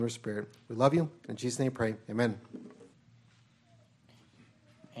Your Spirit. We love you. In Jesus' name we pray. Amen.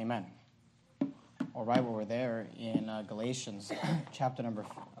 Amen. All right, well, we're there in Galatians chapter number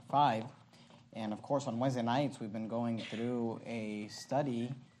 5. And, of course, on Wednesday nights, we've been going through a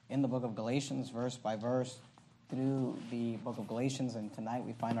study in the book of Galatians, verse by verse, through the book of Galatians. And tonight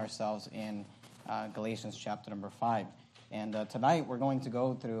we find ourselves in Galatians chapter number 5. And tonight we're going to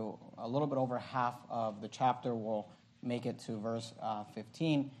go through a little bit over half of the chapter. We'll make it to verse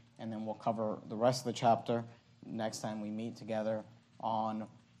 15, and then we'll cover the rest of the chapter next time we meet together on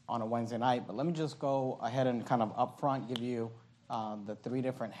a Wednesday night. But let me just go ahead and kind of up front give you the three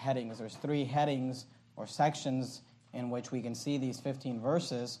different headings. There's three headings or sections in which we can see these 15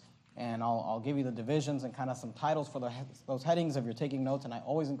 verses, and I'll give you the divisions and kind of some titles for those headings if you're taking notes, and I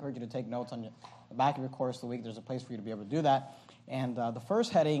always encourage you to take notes on the back of your course of the week. There's a place for you to be able to do that. And the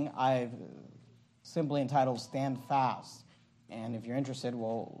first heading I've simply entitled Stand Fast. And if you're interested,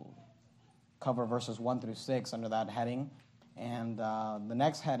 we'll cover verses 1 through 6 under that heading. And the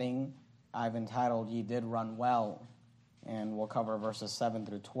next heading I've entitled Ye Did Run Well. And we'll cover verses 7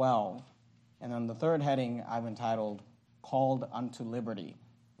 through 12. And then the third heading I've entitled Called Unto Liberty.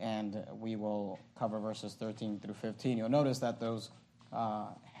 And we will cover verses 13 through 15. You'll notice that those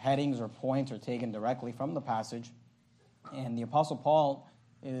headings or points are taken directly from the passage. And the Apostle Paul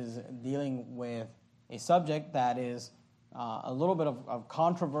is dealing with a subject that is a little bit of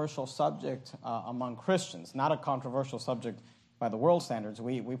controversial subject among Christians. Not a controversial subject by the world standards.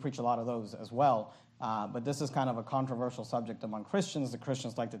 We preach a lot of those as well. But this is kind of a controversial subject among Christians that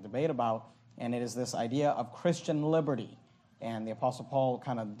Christians like to debate about. And it is this idea of Christian liberty. And the Apostle Paul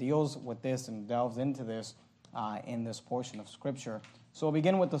kind of deals with this and delves into this in this portion of Scripture. So we'll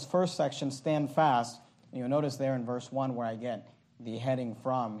begin with this first section, Stand Fast. And you'll notice there in verse 1 where I get the heading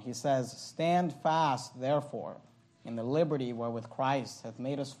from. He says, Stand fast, therefore, in the liberty wherewith Christ hath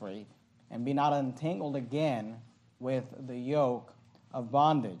made us free, and be not entangled again with the yoke of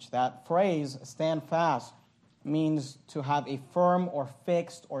bondage. That phrase, stand fast, means to have a firm or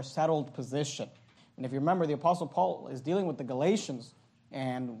fixed or settled position. And if you remember, the Apostle Paul is dealing with the Galatians,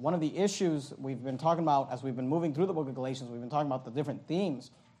 and one of the issues we've been talking about as we've been moving through the book of Galatians, we've been talking about the different themes.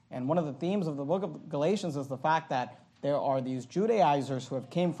 And one of the themes of the book of Galatians is the fact that there are these Judaizers who have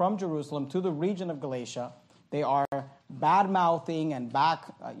came from Jerusalem to the region of Galatia. They are bad-mouthing and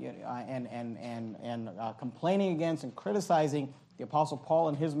complaining against and criticizing the Apostle Paul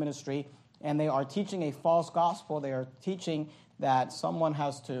and his ministry, and they are teaching a false gospel. They are teaching that someone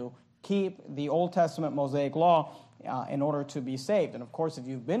has to keep the Old Testament Mosaic law in order to be saved. And of course, if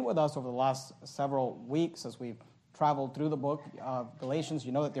you've been with us over the last several weeks as we've traveled through the book of Galatians,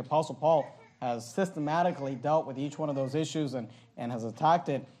 you know that the Apostle Paul has systematically dealt with each one of those issues and has attacked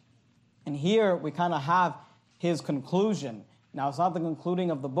it. And here we kind of have his conclusion. Now, it's not the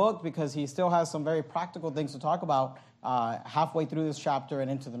concluding of the book because he still has some very practical things to talk about halfway through this chapter and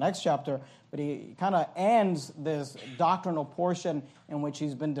into the next chapter, but he kind of ends this doctrinal portion in which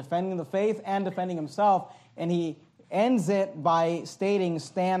he's been defending the faith and defending himself, and he ends it by stating,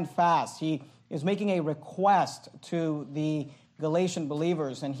 stand fast. He is making a request to the Galatian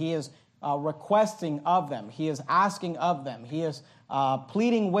believers, and he is requesting of them. He is asking of them. He is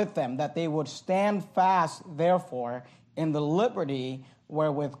pleading with them that they would stand fast, therefore, in the liberty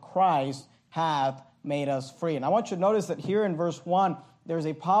wherewith Christ hath made us free. And I want you to notice that here in verse 1, there's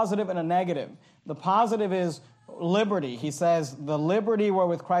a positive and a negative. The positive is liberty. He says, the liberty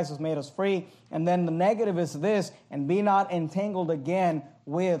wherewith Christ has made us free. And then the negative is this, and be not entangled again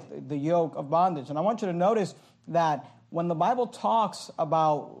with the yoke of bondage. And I want you to notice that when the Bible talks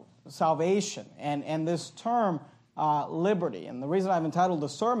about salvation and this term liberty, and the reason I've entitled the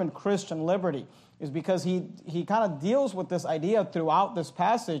sermon Christian Liberty is because he kind of deals with this idea throughout this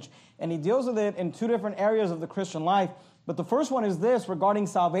passage, and he deals with it in two different areas of the Christian life. But the first one is this regarding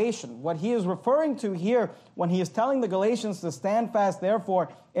salvation. What he is referring to here when he is telling the Galatians to stand fast, therefore,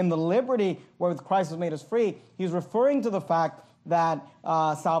 in the liberty wherewith Christ has made us free, he's referring to the fact that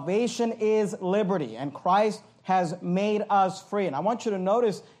salvation is liberty, and Christ has made us free. And I want you to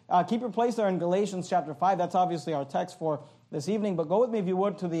notice, keep your place there in Galatians chapter 5. That's obviously our text for this evening. But go with me, if you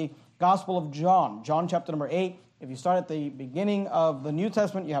would, to the Gospel of John. John chapter number 8. If you start at the beginning of the New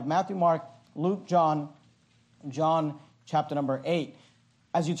Testament, you have Matthew, Mark, Luke, John chapter number 8.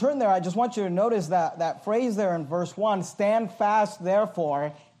 As you turn there, I just want you to notice that phrase there in verse 1, stand fast,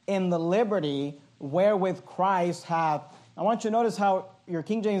 therefore, in the liberty wherewith Christ hath. I want you to notice how your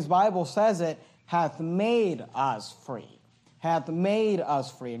King James Bible says it, hath made us free. Hath made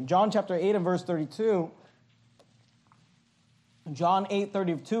us free. In John chapter 8 and verse 32, John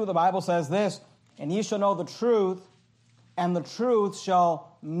 8:32, the Bible says this, and ye shall know the truth, and the truth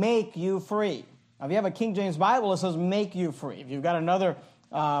shall make you free. Now, if you have a King James Bible, it says make you free. If you've got another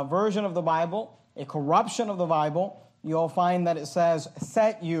version of the Bible, a corruption of the Bible, you'll find that it says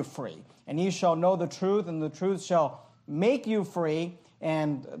set you free. And ye shall know the truth, and the truth shall make you free.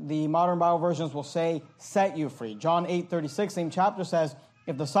 And the modern Bible versions will say set you free. John 8:36, same chapter, says,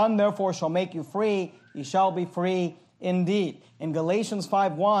 if the Son therefore shall make you free, ye shall be free indeed. In Galatians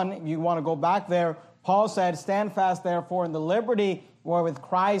 5:1, if you want to go back there, Paul said, stand fast therefore in the liberty wherewith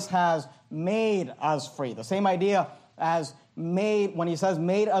Christ has made us free. The same idea as made, when he says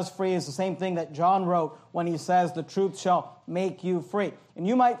made us free, is the same thing that John wrote when he says the truth shall make you free. And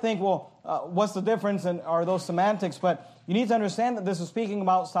you might think, well, what's the difference, and are those semantics? But you need to understand that this is speaking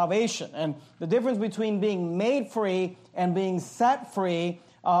about salvation. And the difference between being made free and being set free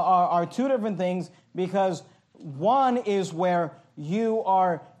are two different things, because one is where you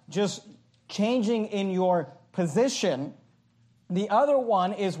are just changing in your position. The other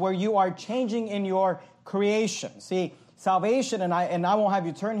one is where you are changing in your creation. See, salvation, and I won't have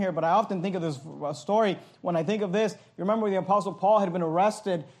you turn here, but I often think of this story when I think of this. You remember the Apostle Paul had been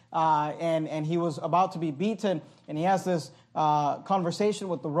arrested and he was about to be beaten, and he has this conversation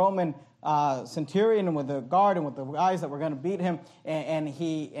with the Roman centurion and with the guard and with the guys that were going to beat him, and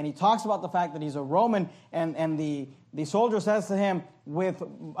he talks about the fact that he's a Roman, and the soldier says to him, with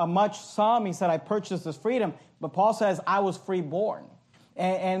a much sum, he said, I purchased this freedom. But Paul says, I was freeborn.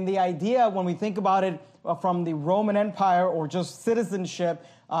 And the idea, when we think about it from the Roman Empire or just citizenship,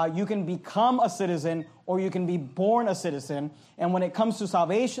 you can become a citizen or you can be born a citizen. And when it comes to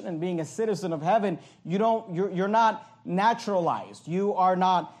salvation and being a citizen of heaven, you're not naturalized. You are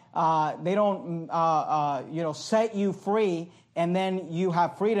not. They don't set you free and then you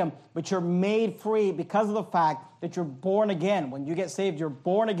have freedom, but you're made free because of the fact that you're born again. When you get saved, you're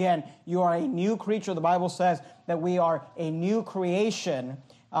born again. You are a new creature. The Bible says that we are a new creation,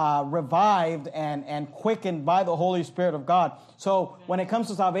 revived and quickened by the Holy Spirit of God. So when it comes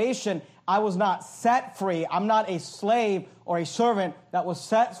to salvation, I was not set free. I'm not a slave or a servant that was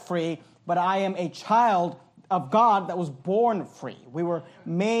set free, but I am a child of God that was born free. We were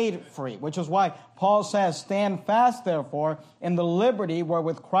made free, which is why Paul says, stand fast, therefore, in the liberty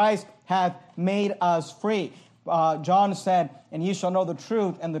wherewith Christ hath made us free. John said, and ye shall know the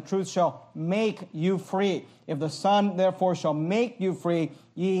truth, and the truth shall make you free. If the Son, therefore, shall make you free,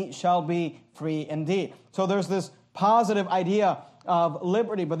 ye shall be free indeed. So there's this positive idea of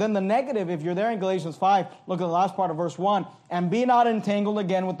liberty. But then the negative, if you're there in Galatians 5, look at the last part of verse 1, and be not entangled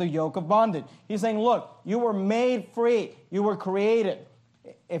again with the yoke of bondage. He's saying, look, you were made free. You were created.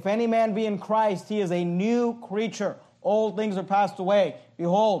 If any man be in Christ, he is a new creature. Old things are passed away.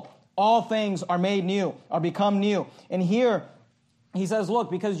 Behold, all things are made new, are become new. And here he says,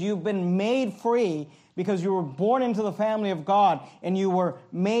 look, because you've been made free, because you were born into the family of God and you were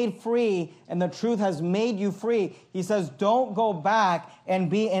made free and the truth has made you free, he says, don't go back and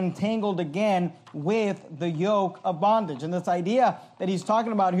be entangled again with the yoke of bondage. And this idea that he's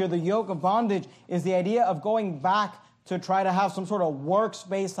talking about here, the yoke of bondage, is the idea of going back to try to have some sort of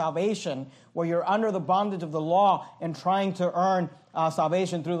works-based salvation where you're under the bondage of the law and trying to earn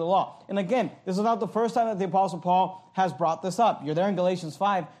salvation through the law. And again, this is not the first time that the Apostle Paul has brought this up. You're there in Galatians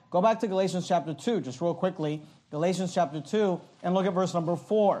 5. Go back to Galatians chapter 2, just real quickly. Galatians chapter 2, and look at verse number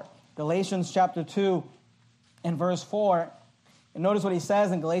 4. Galatians chapter 2 and verse 4. And notice what he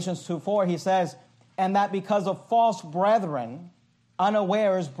says in Galatians 2:4. He says, and that because of false brethren,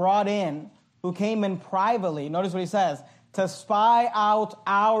 unawares brought in, who came in privately, notice what he says, to spy out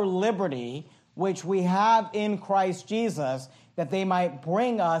our liberty, which we have in Christ Jesus, that they might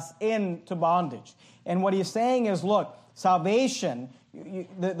bring us into bondage. And what he's saying is, look, salvation,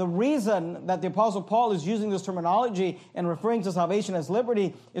 the reason that the Apostle Paul is using this terminology and referring to salvation as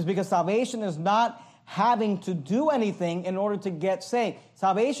liberty is because salvation is not having to do anything in order to get saved.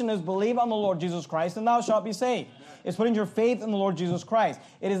 Salvation is believe on the Lord Jesus Christ and thou shalt be saved. It's putting your faith in the Lord Jesus Christ.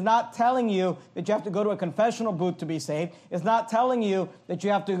 It is not telling you that you have to go to a confessional booth to be saved. It's not telling you that you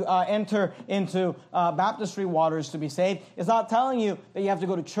have to enter into baptistry waters to be saved. It's not telling you that you have to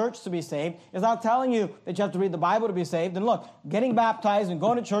go to church to be saved. It's not telling you that you have to read the Bible to be saved. And look, getting baptized and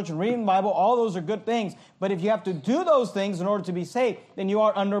going to church and reading the Bible, all those are good things. But if you have to do those things in order to be saved, then you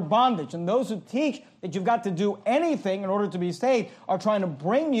are under bondage. And those who teach that you've got to do anything in order to be saved are trying to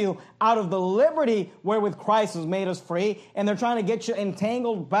bring you out of the liberty wherewith Christ has made us free, and they're trying to get you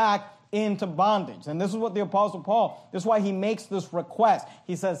entangled back into bondage. And this is what the Apostle Paul, this is why he makes this request.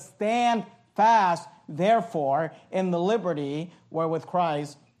 He says, stand fast, therefore, in the liberty wherewith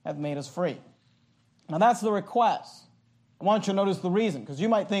Christ hath made us free. Now that's the request. I want you to notice the reason, because you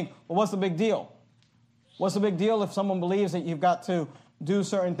might think, well, what's the big deal? What's the big deal if someone believes that you've got to do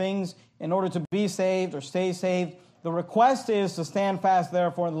certain things in order to be saved or stay saved. The request is to stand fast,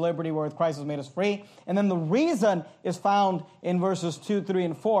 therefore, in the liberty wherewith Christ has made us free. And then the reason is found in verses 2, 3,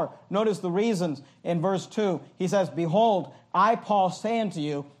 and 4. Notice the reasons in verse 2. He says, behold, I, Paul, say unto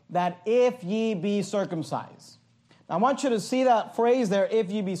you, that if ye be circumcised. Now, I want you to see that phrase there, if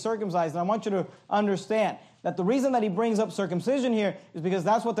ye be circumcised. And I want you to understand that the reason that he brings up circumcision here is because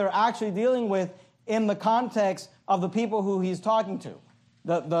that's what they're actually dealing with in the context of the people who he's talking to.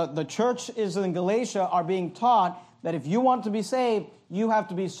 The churches in Galatia are being taught that if you want to be saved, you have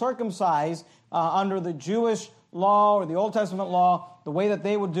to be circumcised under the Jewish law or the Old Testament law, the way that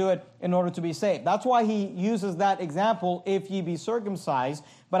they would do it in order to be saved. That's why he uses that example, if ye be circumcised.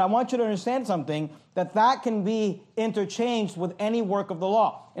 But I want you to understand something, that can be interchanged with any work of the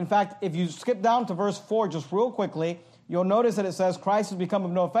law. In fact, if you skip down to verse 4 just real quickly, you'll notice that it says, Christ has become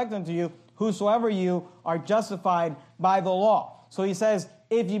of no effect unto you, whosoever you are justified by the law. So he says,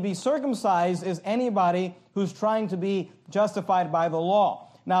 if you be circumcised is anybody who's trying to be justified by the law.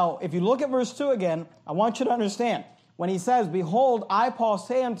 Now, if you look at verse 2 again, I want you to understand. When he says, behold, I, Paul,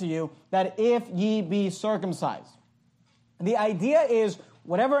 say unto you, that if ye be circumcised. The idea is,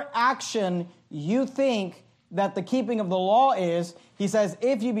 whatever action you think that the keeping of the law is, he says,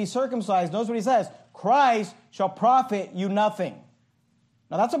 if ye be circumcised, notice what he says, Christ shall profit you nothing.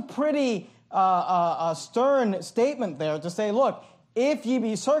 Now, that's a pretty stern statement there to say, look, if ye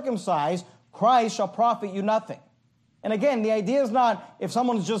be circumcised, Christ shall profit you nothing. And again, the idea is not if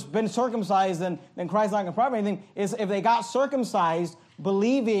someone's just been circumcised, then Christ's not going to profit anything. Is if they got circumcised,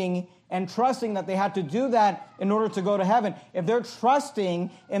 believing and trusting that they had to do that in order to go to heaven. If they're trusting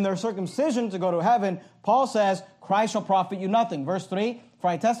in their circumcision to go to heaven, Paul says, Christ shall profit you nothing. Verse 3, for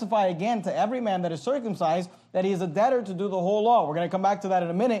I testify again to every man that is circumcised that he is a debtor to do the whole law. We're going to come back to that in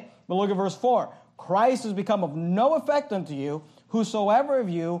a minute, but look at verse 4. Christ has become of no effect unto you, whosoever of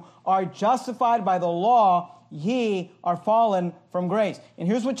you are justified by the law, ye are fallen from grace. And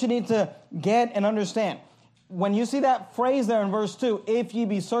here's what you need to get and understand. When you see that phrase there in verse 2, if ye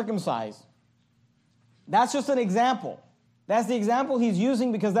be circumcised, that's just an example. That's the example he's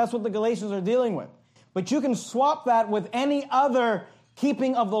using because that's what the Galatians are dealing with. But you can swap that with any other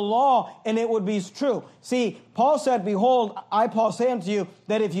keeping of the law, and it would be true. See, Paul said, behold, I, Paul, say unto you,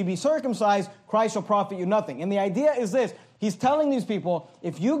 that if ye be circumcised, Christ shall profit you nothing. And the idea is this. He's telling these people,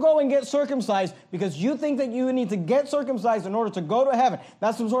 if you go and get circumcised because you think that you need to get circumcised in order to go to heaven,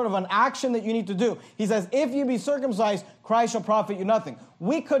 that's some sort of an action that you need to do. He says, if you be circumcised, Christ shall profit you nothing.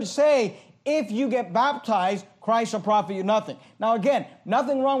 We could say, if you get baptized, Christ shall profit you nothing. Now again,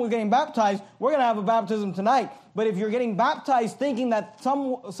 nothing wrong with getting baptized. We're going to have a baptism tonight. But if you're getting baptized thinking that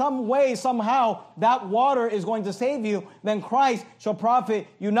some way, somehow, that water is going to save you, then Christ shall profit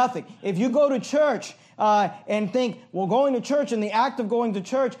you nothing. If you go to church and think, well, going to church and the act of going to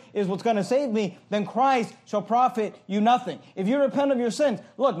church is what's going to save me, then Christ shall profit you nothing. If you repent of your sins,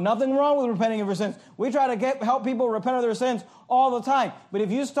 look, nothing wrong with repenting of your sins. We try to help people repent of their sins all the time. But if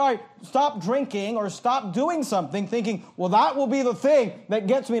you stop drinking or stop doing something thinking, well, that will be the thing that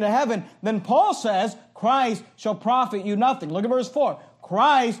gets me to heaven, then Paul says, Christ shall profit you nothing. Look at verse 4.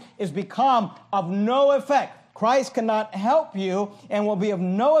 Christ is become of no effect. Christ cannot help you and will be of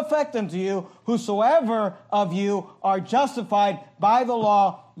no effect unto you. Whosoever of you are justified by the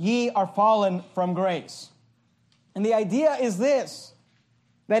law, ye are fallen from grace. And the idea is this,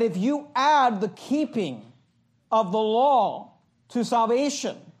 that if you add the keeping of the law to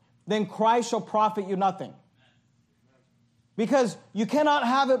salvation, then Christ shall profit you nothing. Because you cannot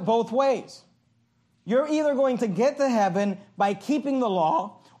have it both ways. You're either going to get to heaven by keeping the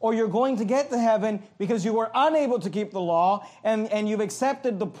law, or you're going to get to heaven because you were unable to keep the law and you've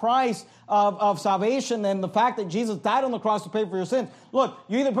accepted the price of salvation and the fact that Jesus died on the cross to pay for your sins. Look,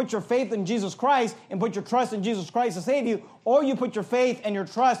 you either put your faith in Jesus Christ and put your trust in Jesus Christ to save you, or you put your faith and your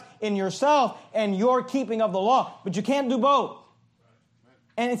trust in yourself and your keeping of the law. But you can't do both.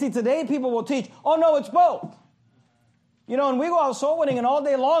 And see, today people will teach, oh no, it's both. You know, and we go out soul winning and all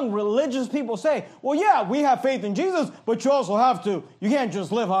day long, religious people say, well, yeah, we have faith in Jesus, but you also have to, you can't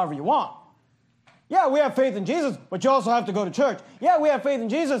just live however you want. Yeah, we have faith in Jesus, but you also have to go to church. Yeah, we have faith in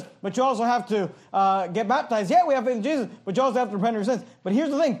Jesus, but you also have to get baptized. Yeah, we have faith in Jesus, but you also have to repent of your sins. But here's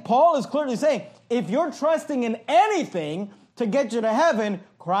the thing. Paul is clearly saying, if you're trusting in anything to get you to heaven,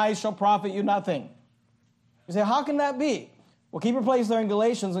 Christ shall profit you nothing. You say, how can that be? Well, keep your place there in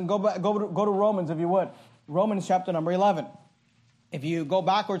Galatians and go to Romans if you would. Romans chapter number 11. If you go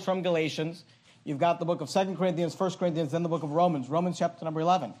backwards from Galatians, you've got the book of 2 Corinthians, 1 Corinthians, then the book of Romans. Romans chapter number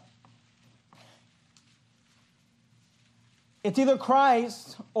 11. It's either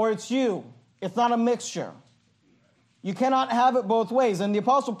Christ or it's you. It's not a mixture. You cannot have it both ways. And the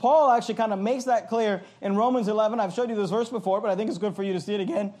Apostle Paul actually kind of makes that clear in Romans 11. I've showed you this verse before, but I think it's good for you to see it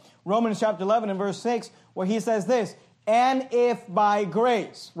again. Romans chapter 11 and verse 6, where he says this, and if by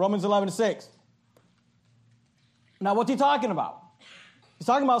grace, Romans 11:6. Now, what's he talking about? He's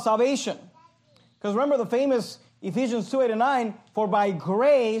talking about salvation. Because remember the famous Ephesians 2:8-9, for by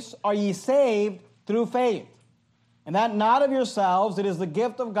grace are ye saved through faith. And that not of yourselves, it is the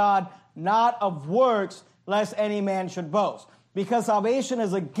gift of God, not of works, lest any man should boast. Because salvation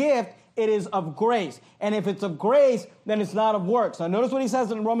is a gift, it is of grace. And if it's of grace, then it's not of works. Now notice what he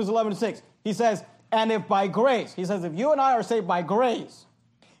says in Romans 11:6. He says, and if by grace, he says, if you and I are saved by grace,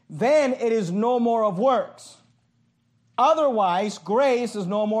 then it is no more of works. Otherwise, grace is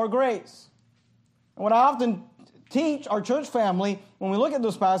no more grace. And what I often teach our church family when we look at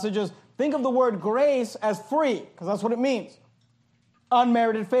those passages, think of the word grace as free, because that's what it means.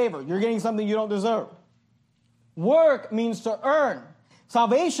 Unmerited favor. You're getting something you don't deserve. Work means to earn.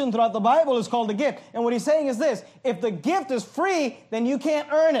 Salvation throughout the Bible is called a gift. And what he's saying is this, if the gift is free, then you can't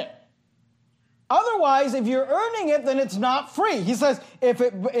earn it. Otherwise, if you're earning it, then it's not free. He says,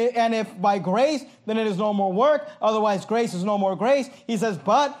 if by grace, then it is no more work. Otherwise, grace is no more grace. He says,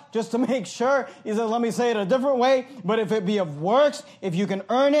 but just to make sure, he says, let me say it a different way. But if it be of works, if you can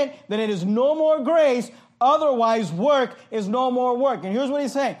earn it, then it is no more grace. Otherwise, work is no more work. And here's what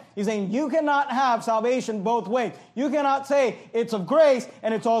he's saying. He's saying you cannot have salvation both ways. You cannot say it's of grace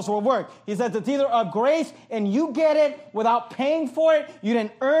and it's also of work. He says it's either of grace and you get it without paying for it. You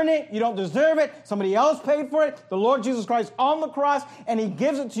didn't earn it. You don't deserve it. Somebody else paid for it. The Lord Jesus Christ on the cross, and he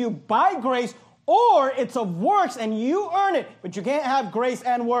gives it to you by grace. Or it's of works and you earn it. But you can't have grace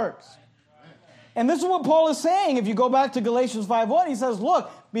and works. And this is what Paul is saying. If you go back to Galatians 5:1, he says, look,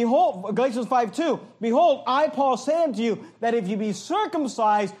 behold, Galatians 5:2, behold, I, Paul, say unto you that if you be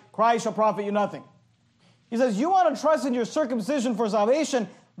circumcised, Christ shall profit you nothing. He says, you want to trust in your circumcision for salvation,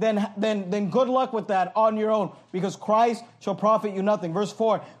 then good luck with that on your own, because Christ shall profit you nothing. Verse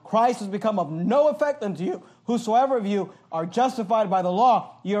 4, Christ has become of no effect unto you. Whosoever of you are justified by the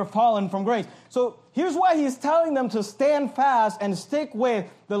law, ye are fallen from grace. So here's why he's telling them to stand fast and stick with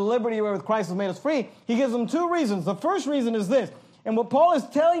the liberty wherewith Christ has made us free. He gives them two reasons. The first reason is this, and what Paul is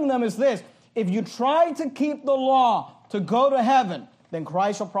telling them is this, if you try to keep the law to go to heaven, then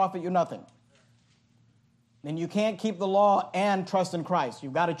Christ shall profit you nothing. Then you can't keep the law and trust in Christ.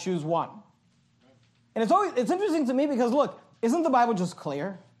 You've got to choose one. And it's interesting to me because, look, isn't the Bible just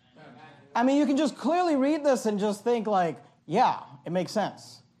clear? I mean, you can just clearly read this and just think like, yeah, it makes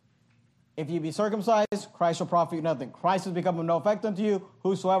sense. If you be circumcised, Christ shall profit you nothing. Christ has become of no effect unto you.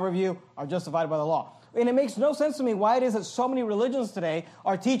 Whosoever of you are justified by the law. And it makes no sense to me why it is that so many religions today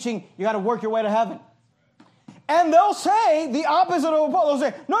are teaching you got to work your way to heaven. And they'll say the opposite of Paul.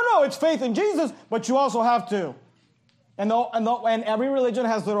 They'll say, no, it's faith in Jesus, but you also have to. And every religion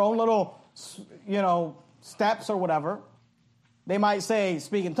has their own little, steps or whatever. They might say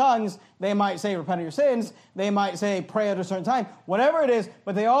speak in tongues. They might say repent of your sins. They might say pray at a certain time. Whatever it is,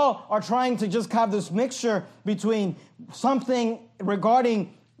 but they all are trying to just have this mixture between something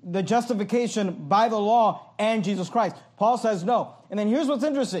regarding the justification by the law and Jesus Christ. Paul says no. And then here's what's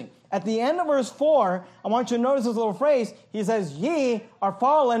interesting. At the end of verse 4, I want you to notice this little phrase. He says, ye are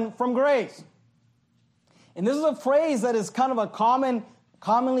fallen from grace. And this is a phrase that is kind of a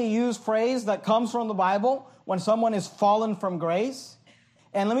commonly used phrase that comes from the Bible when someone is fallen from grace.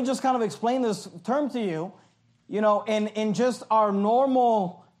 And let me just kind of explain this term to you. In just our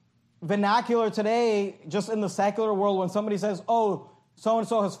normal vernacular today, just in the secular world, when somebody says, oh,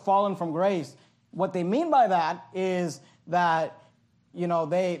 so-and-so has fallen from grace, what they mean by that is that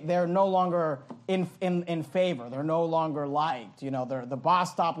they're no longer in favor. They're no longer liked. The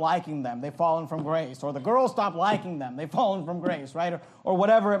boss stopped liking them. They've fallen from grace. Or the girl stopped liking them. They've fallen from grace, right? Or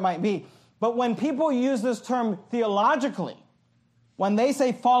whatever it might be. But when people use this term theologically, when they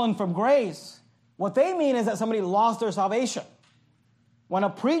say fallen from grace, what they mean is that somebody lost their salvation. When a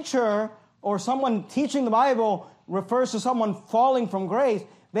preacher or someone teaching the Bible refers to someone falling from grace,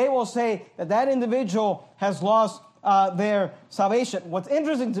 they will say that individual has lost their salvation. What's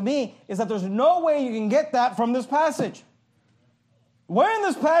interesting to me is that there's no way you can get that from this passage. Where in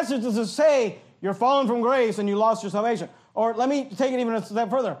this passage does it say you're fallen from grace and you lost your salvation? Or let me take it even a step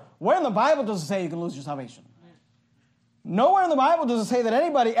further. Where in the Bible does it say you can lose your salvation? Nowhere in the Bible does it say that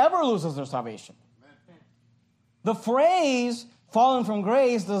anybody ever loses their salvation. The phrase fallen from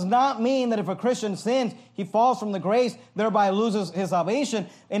grace does not mean that if a Christian sins, he falls from the grace, thereby loses his salvation.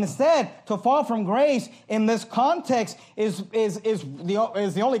 Instead, to fall from grace in this context is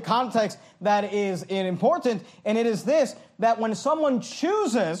the only context that is important, and it is this, that when someone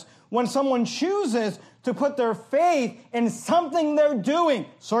chooses, when someone chooses to put their faith in something they're doing,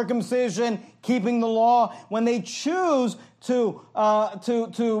 circumcision, keeping the law, when they choose to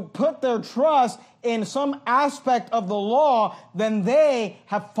put their trust in some aspect of the law, then they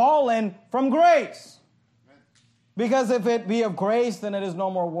have fallen from grace. Because if it be of grace, then it is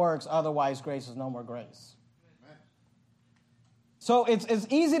no more works. Otherwise, grace is no more grace. So it's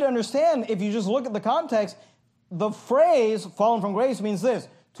easy to understand if you just look at the context. The phrase fallen from grace means this: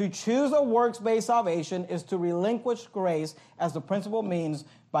 to choose a works-based salvation is to relinquish grace as the principal means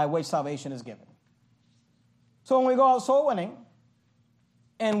by which salvation is given. So when we go out soul winning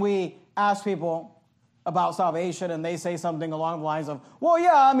and we ask people about salvation and they say something along the lines of, well,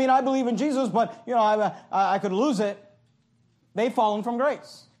 yeah, I mean, I believe in Jesus, but, I could lose it. They've fallen from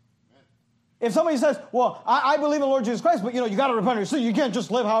grace. If somebody says, well, I believe in the Lord Jesus Christ, but, you got to repent of your sin. You can't just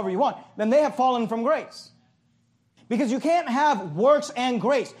live however you want. Then they have fallen from grace. Because you can't have works and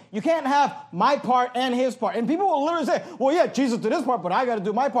grace. You can't have my part and his part. And people will literally say, well, yeah, Jesus did his part, but I got to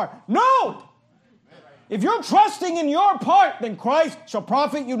do my part. No! If you're trusting in your part, then Christ shall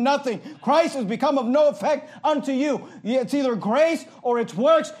profit you nothing. Christ has become of no effect unto you. It's either grace or it's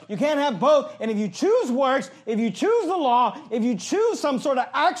works. You can't have both. And if you choose works, if you choose the law, if you choose some sort of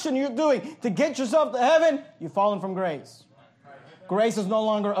action you're doing to get yourself to heaven, you've fallen from grace. Grace is no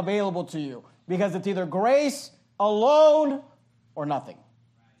longer available to you because it's either grace alone or nothing.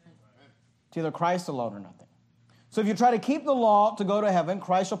 It's either Christ alone or nothing. So if you try to keep the law to go to heaven,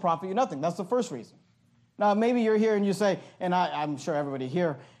 Christ shall profit you nothing. That's the first reason. Now, maybe you're here and you say, and I'm sure everybody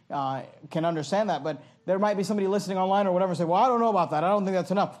here can understand that, but there might be somebody listening online or whatever say, well, I don't know about that. I don't think that's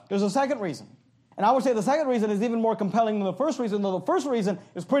enough. There's a second reason. And I would say the second reason is even more compelling than the first reason, though the first reason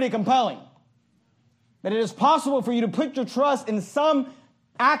is pretty compelling. That it is possible for you to put your trust in some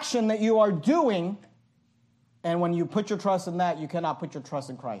action that you are doing, and when you put your trust in that, you cannot put your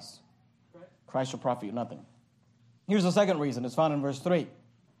trust in Christ. Christ shall profit you nothing. Here's the second reason. It's found in verse 3.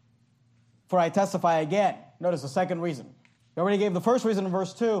 For I testify again. Notice the second reason. He already gave the first reason in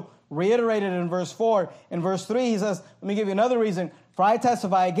verse 2, reiterated in verse 4. In verse 3, he says, let me give you another reason. For I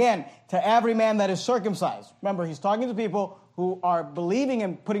testify again to every man that is circumcised. Remember, he's talking to people who are believing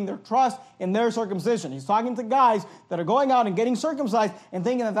and putting their trust in their circumcision. He's talking to guys that are going out and getting circumcised and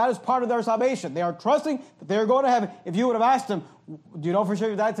thinking that that is part of their salvation. They are trusting that they are going to heaven. If you would have asked them, do you know for sure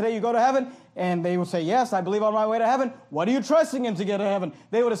you died today, you go to heaven? And they would say, yes, I believe on my way to heaven. What are you trusting in to get to heaven?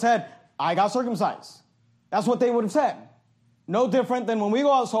 They would have said, I got circumcised. That's what they would have said. No different than when we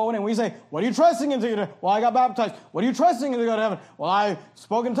go out soul winning and we say, what are you trusting in to go to heaven? Well, I got baptized. What are you trusting in to go to heaven? Well, I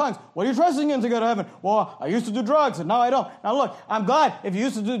spoke in tongues. What are you trusting in to go to heaven? Well, I used to do drugs and now I don't. Now look, I'm glad if you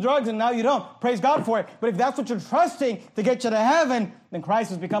used to do drugs and now you don't. Praise God for it. But if that's what you're trusting to get you to heaven, then Christ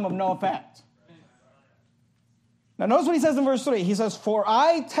has become of no effect. Now notice what he says in verse 3. He says, for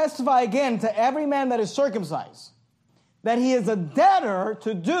I testify again to every man that is circumcised, that he is a debtor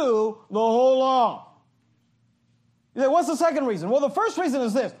to do the whole law. You say, what's the second reason? Well, the first reason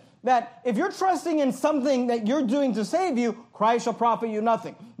is this, that if you're trusting in something that you're doing to save you, Christ shall profit you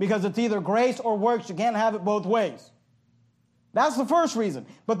nothing, because it's either grace or works. You can't have it both ways. That's the first reason.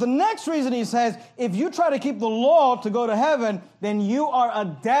 But the next reason he says, if you try to keep the law to go to heaven, then you are a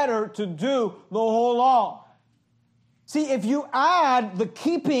debtor to do the whole law. See, if you add the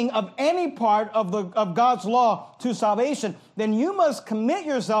keeping of any part of God's law to salvation, then you must commit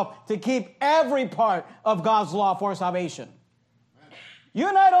yourself to keep every part of God's law for salvation. You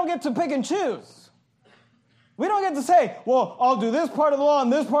and I don't get to pick and choose. We don't get to say, well, I'll do this part of the law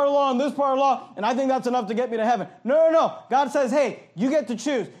and this part of the law and this part of the law, and I think that's enough to get me to heaven. No. God says, hey, you get to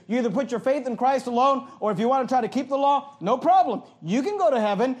choose. You either put your faith in Christ alone, or if you want to try to keep the law, no problem. You can go to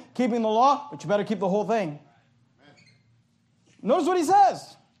heaven keeping the law, but you better keep the whole thing. Notice what he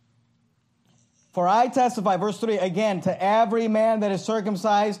says. For I testify, verse 3, again, to every man that is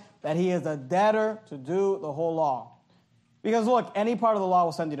circumcised, that he is a debtor to do the whole law. Because look, any part of the law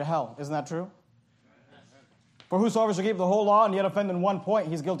will send you to hell. Isn't that true? For whosoever shall keep the whole law and yet offend in one point,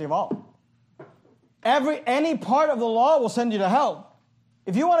 he's guilty of all. Any part of the law will send you to hell.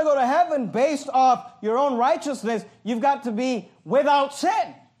 If you want to go to heaven based off your own righteousness, you've got to be without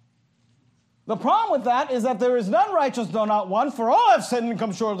sin. The problem with that is that there is none righteous, no, not one, for all have sinned and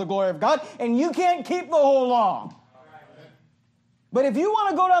come short of the glory of God, and you can't keep the whole law. But if you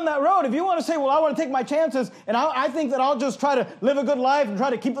want to go down that road, if you want to say, well, I want to take my chances, and I think that I'll just try to live a good life and try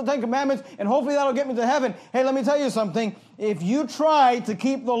to keep the Ten Commandments, and hopefully that'll get me to heaven. Hey, let me tell you something. If you try to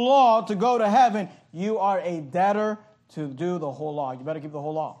keep the law to go to heaven, you are a debtor to do the whole law. You better keep the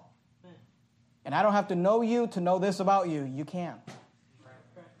whole law. And I don't have to know you to know this about you. You can't.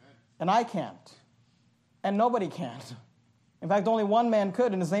 And I can't. And nobody can't. In fact, only one man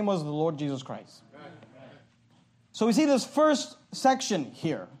could, and his name was the Lord Jesus Christ. So we see this first section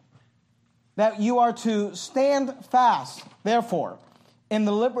here, that you are to stand fast, therefore, in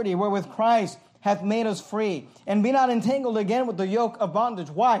the liberty wherewith Christ hath made us free, and be not entangled again with the yoke of bondage.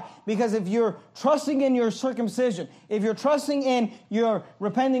 Why? Because if you're trusting in your circumcision, if you're trusting in your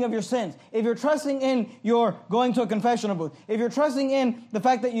repenting of your sins, if you're trusting in your going to a confessional booth, if you're trusting in the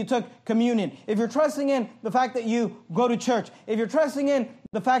fact that you took communion, if you're trusting in the fact that you go to church, if you're trusting in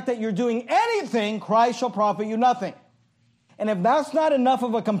the fact that you're doing anything, Christ shall profit you nothing. And if that's not enough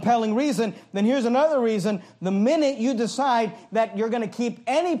of a compelling reason, then here's another reason. The minute you decide that you're going to keep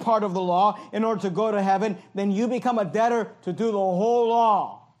any part of the law in order to go to heaven, then you become a debtor to do the whole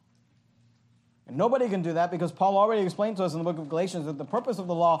law. And nobody can do that because Paul already explained to us in the book of Galatians that the purpose of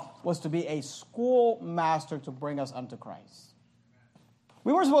the law was to be a schoolmaster to bring us unto Christ.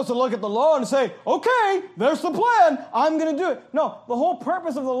 We weren't supposed to look at the law and say, okay, there's the plan, I'm going to do it. No, the whole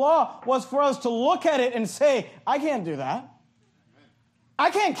purpose of the law was for us to look at it and say, I can't do that. I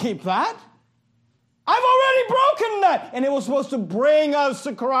can't keep that. I've already broken that. And it was supposed to bring us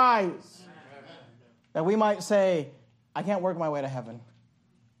to Christ. That we might say, I can't work my way to heaven.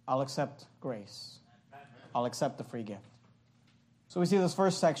 I'll accept grace. I'll accept the free gift. So we see this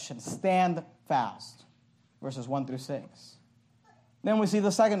first section, stand fast, verses 1 through 6. Then we see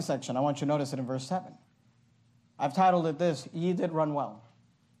the second section. I want you to notice it in verse 7. I've titled it this, ye did run well.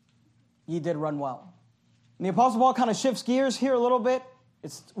 Ye did run well. And the Apostle Paul kind of shifts gears here a little bit.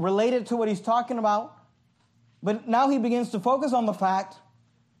 It's related to what he's talking about. But now he begins to focus on the fact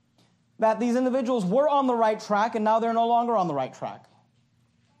that these individuals were on the right track and now they're no longer on the right track.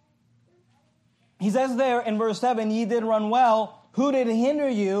 He says there in verse 7, ye did run well. Who did hinder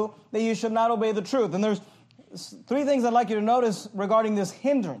you that you should not obey the truth? And there's three things I'd like you to notice regarding this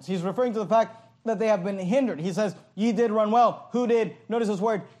hindrance. He's referring to the fact that they have been hindered. He says, ye did run well. Who did, notice this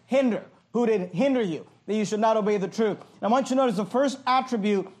word, hinder. Who did hinder you that you should not obey the truth? And I want you to notice the first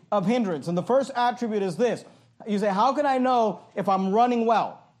attribute of hindrance. And the first attribute is this. You say, how can I know if I'm running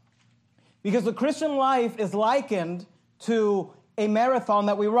well? Because the Christian life is likened to a marathon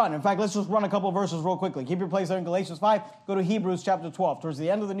that we run. In fact, let's just run a couple of verses real quickly. Keep your place there in Galatians 5. Go to Hebrews chapter 12. Towards the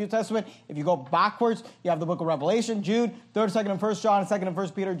end of the New Testament, if you go backwards, you have the book of Revelation, Jude, 3rd, 2nd, and 1st John, 2nd and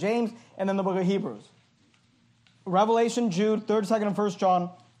 1st Peter, James, and then the book of Hebrews. Revelation, Jude, 3rd, 2nd, and 1st John,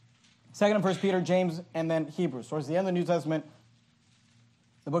 2nd and 1st Peter, James, and then Hebrews. Towards the end of the New Testament,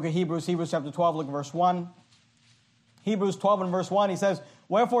 the book of Hebrews, Hebrews chapter 12, look at verse 1. Hebrews 12 and verse 1, he says,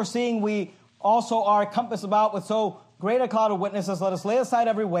 wherefore seeing we also are compassed about with so great a cloud of witnesses, let us lay aside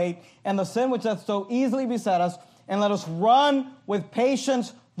every weight and the sin which doth so easily beset us, and let us run with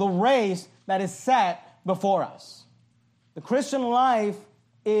patience the race that is set before us. The Christian life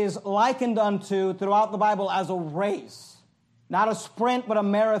is likened unto, throughout the Bible, as a race. Not a sprint, but a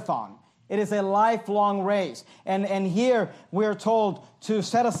marathon. It is a lifelong race. And here we're told to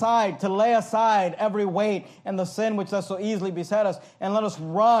set aside, to lay aside every weight and the sin which does so easily beset us, and let us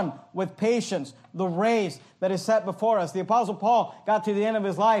run with patience the race that is set before us. The Apostle Paul got to the end of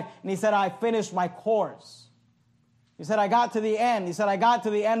his life, and he said, I finished my course. He said, I got to the end. He said, I got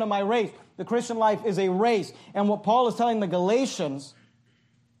to the end of my race. The Christian life is a race. And what Paul is telling the Galatians,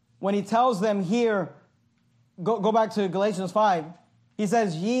 when he tells them here, go back to Galatians 5, he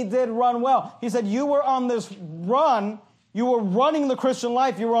says, ye did run well. He said, you were on this run. You were running the Christian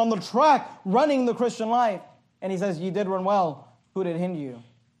life. You were on the track running the Christian life. And he says, ye did run well. Who did hinder you?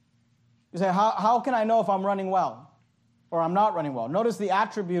 You say, how can I know if I'm running well or I'm not running well? Notice the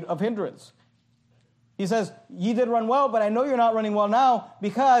attribute of hindrance. He says, ye did run well, but I know you're not running well now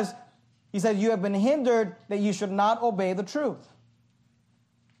because, he said, you have been hindered that you should not obey the truth.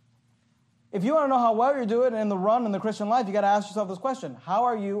 If you want to know how well you're doing in the run in the Christian life, you got to ask yourself this question. How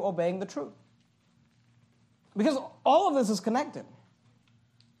are you obeying the truth? Because all of this is connected.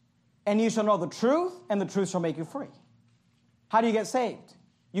 And you shall know the truth, and the truth shall make you free. How do you get saved?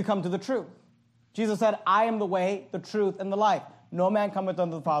 You come to the truth. Jesus said, I am the way, the truth, and the life. No man cometh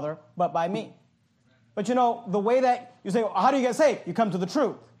unto the Father but by me. But you know, the way that you say, well, how do you get saved? You come to the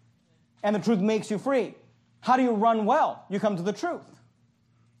truth. And the truth makes you free. How do you run well? You come to the truth.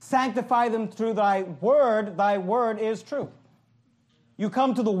 Sanctify them through thy word is truth. You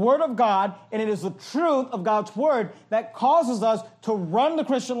come to the word of God, and it is the truth of God's word that causes us to run the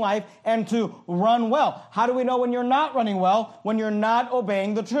Christian life and to run well. How do we know when you're not running well? When you're not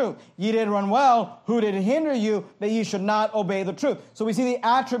obeying the truth. Ye did run well. Who did hinder you that ye should not obey the truth? So we see the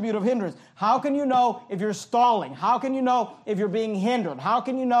attribute of hindrance. How can you know if you're stalling? How can you know if you're being hindered? How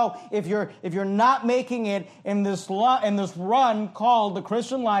can you know if you're not making it in this run called the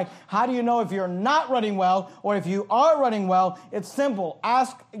Christian life? How do you know if you're not running well or if you are running well? It's simple.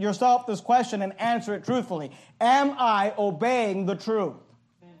 Ask yourself this question and answer it truthfully. Am I obeying the truth?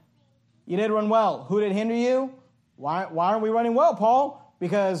 You did run well. Who did hinder you? Why aren't we running well, Paul?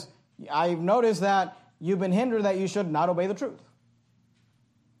 Because I've noticed that you've been hindered that you should not obey the truth.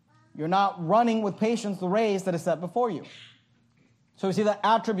 You're not running with patience the race that is set before you. So we see the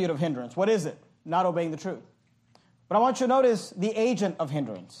attribute of hindrance. What is it? Not obeying the truth. But I want you to notice the agent of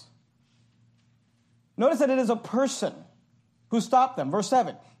hindrance. Notice that it is a person who stopped them. Verse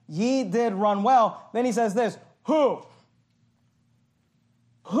 7, ye did run well. Then he says this, who?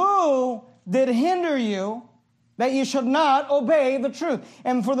 Who did hinder you that you should not obey the truth?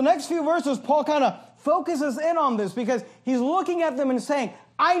 And for the next few verses, Paul kind of focuses in on this because he's looking at them and saying,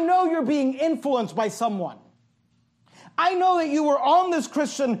 I know you're being influenced by someone. I know that you were on this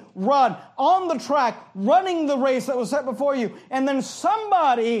Christian run, on the track, running the race that was set before you. And then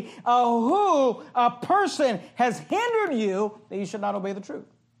somebody, a person has hindered you that you should not obey the truth.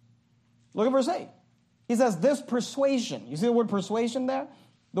 Look at verse 8. He says, this persuasion. You see the word persuasion there?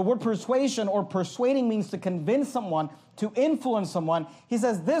 The word persuasion or persuading means to convince someone, to influence someone. He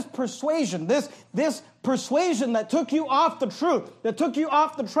says this persuasion, this persuasion that took you off the truth, that took you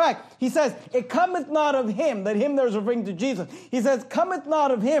off the track. He says, it cometh not of him, that him there's referring to Jesus. He says, cometh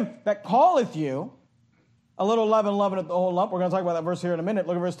not of him that calleth you. A little leaven leaveneth the whole lump. We're going to talk about that verse here in a minute.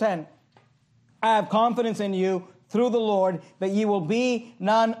 Look at verse 10. I have confidence in you through the Lord that ye will be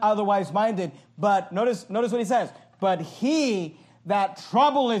none otherwise minded. But notice what he says. But he that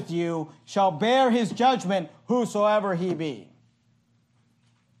troubleth you shall bear his judgment, whosoever he be.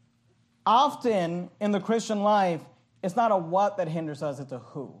 Often in the Christian life, it's not a what that hinders us, it's a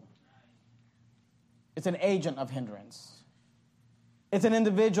who. It's an agent of hindrance. It's an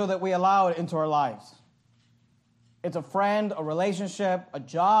individual that we allow into our lives. It's a friend, a relationship, a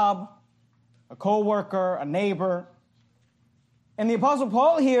job, a co-worker, a neighbor. And the Apostle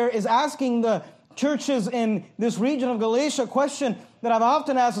Paul here is asking the churches in this region of Galatia, a question that I've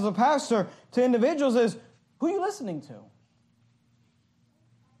often asked as a pastor to individuals is, who are you listening to?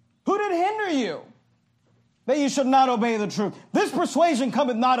 Who did hinder you that you should not obey the truth? This persuasion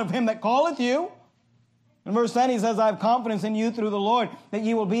cometh not of him that calleth you. In verse 10 he says, I have confidence in you through the Lord that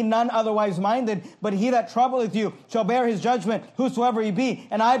ye will be none otherwise minded, but he that troubleth you shall bear his judgment, whosoever he be.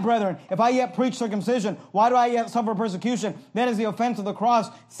 And I, brethren, if I yet preach circumcision, why do I yet suffer persecution? Then is the offense of the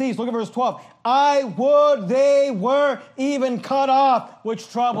cross ceased. Look at verse 12. I would they were even cut off, which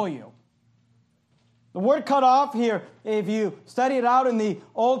trouble you. The word cut off here, if you study it out in the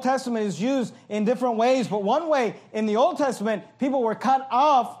Old Testament, is used in different ways. But one way in the Old Testament, people were cut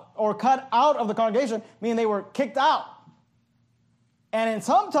off or cut out of the congregation, meaning they were kicked out. And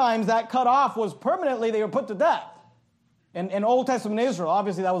sometimes that cut off was permanently, they were put to death. In Old Testament Israel,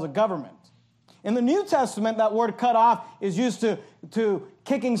 obviously that was a government. In the New Testament, that word cut off is used to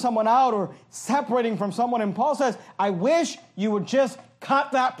kicking someone out or separating from someone. And Paul says, I wish you would just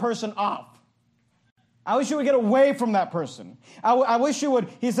cut that person off. I wish you would get away from that person. I wish you would,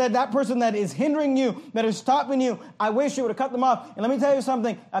 he said, that person that is hindering you, that is stopping you, I wish you would have cut them off. And let me tell you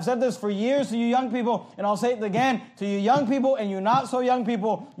something. I've said this for years to you young people, and I'll say it again to you young people and you not so young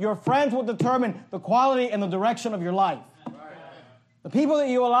people. Your friends will determine the quality and the direction of your life. The people that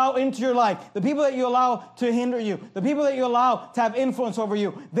you allow into your life, the people that you allow to hinder you, the people that you allow to have influence over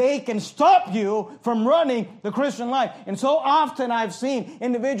you, they can stop you from running the Christian life. And so often I've seen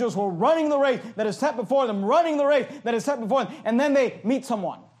individuals who are running the race that is set before them, and then they meet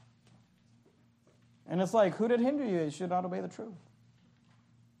someone. And it's like, who did hinder you? You should not obey the truth.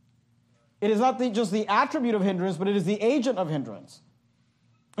 It is not just the attribute of hindrance, but it is the agent of hindrance.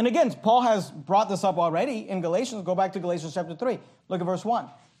 And again, Paul has brought this up already in Galatians. Go back to Galatians chapter 3. Look at verse 1.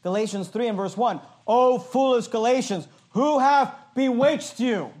 Galatians 3 and verse 1. O foolish Galatians, who hath bewitched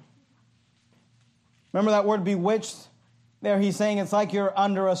you? Remember that word bewitched? There he's saying it's like you're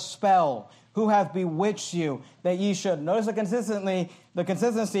under a spell. Who hath bewitched you that ye should? Notice the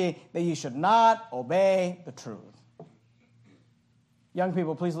consistency that ye should not obey the truth. Young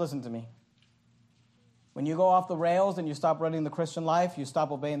people, please listen to me. When you go off the rails and you stop running the Christian life, you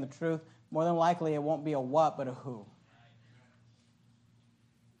stop obeying the truth, more than likely it won't be a what, but a who.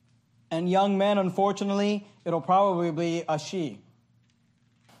 And young men, unfortunately, it'll probably be a she.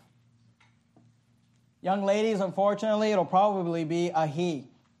 Young ladies, unfortunately, it'll probably be a he.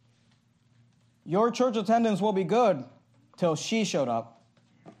 Your church attendance will be good till she showed up.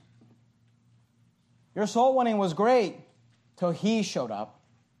 Your soul winning was great till he showed up.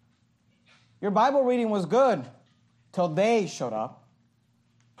 Your Bible reading was good till they showed up.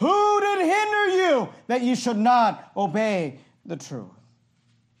 Who did hinder you that you should not obey the truth?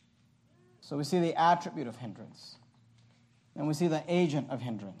 So we see the attribute of hindrance. And we see the agent of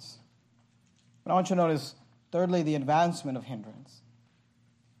hindrance. But I want you to notice, thirdly, the advancement of hindrance.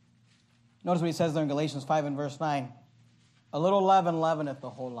 Notice what he says there in Galatians 5 and verse 9. A little leaven leaveneth the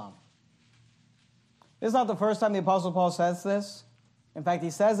whole lump. This is not the first time the Apostle Paul says this. In fact, he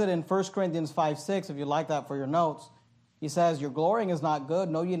says it in 1 Corinthians 5:6, if you'd like that for your notes. He says, your glorying is not good.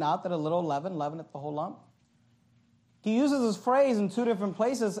 Know ye not that a little leaven leaveneth the whole lump? He uses this phrase in two different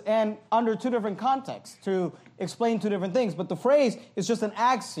places and under two different contexts to explain two different things. But the phrase is just an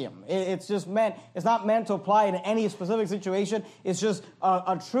axiom. It's not meant to apply in any specific situation. It's just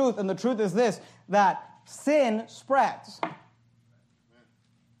a truth. And the truth is this, that sin spreads.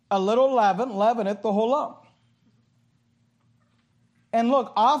 A little leaven leaveneth the whole lump. And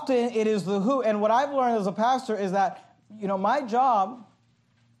look, often it is the who. And what I've learned as a pastor is that, my job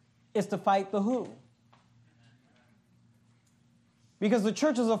is to fight the who. Because the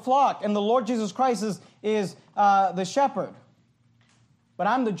church is a flock, and the Lord Jesus Christ is the shepherd. But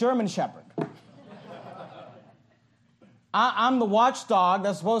I'm the German shepherd. I'm the watchdog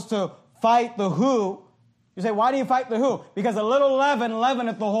that's supposed to fight the who. You say, why do you fight the who? Because a little leaven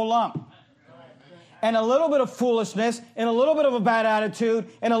leaveneth the whole lump. And a little bit of foolishness, and a little bit of a bad attitude,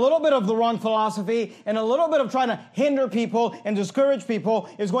 and a little bit of the wrong philosophy, and a little bit of trying to hinder people and discourage people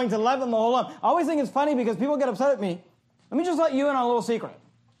is going to leaven the whole lump. I always think it's funny because people get upset at me. Let me just let you in on a little secret.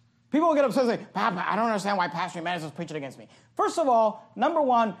 People will get upset and say, Papa, I don't understand why Pastor Jimenez is preaching against me. First of all, number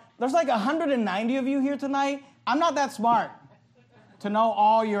one, there's like 190 of you here tonight. I'm not that smart to know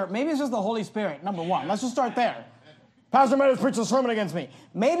all maybe it's just the Holy Spirit, number one. Let's just start there. Pastor Jimenez preached a sermon against me.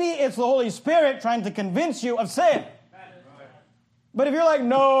 Maybe it's the Holy Spirit trying to convince you of sin. But if you're like,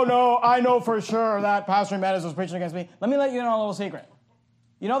 no, I know for sure that Pastor Jimenez is preaching against me, let me let you in on a little secret.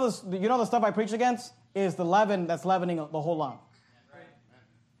 You know the stuff I preach against is the leaven that's leavening the whole lump.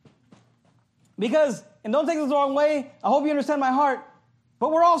 Because, and don't take this the wrong way, I hope you understand my heart,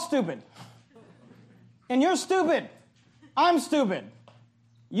 but we're all stupid. And you're stupid. I'm stupid.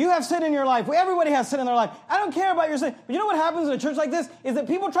 You have sin in your life. Everybody has sin in their life. I don't care about your sin. But you know what happens in a church like this? Is that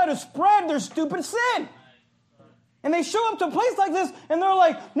people try to spread their stupid sin. And they show up to a place like this, and they're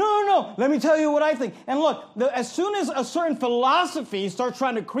like, no, let me tell you what I think. And look, as soon as a certain philosophy starts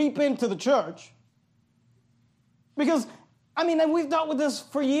trying to creep into the church, because, we've dealt with this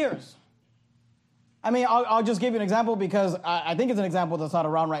for years. I'll just give you an example because I think it's an example that's not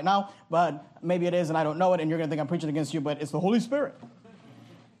around right now, but maybe it is and I don't know it, and you're going to think I'm preaching against you, but it's the Holy Spirit.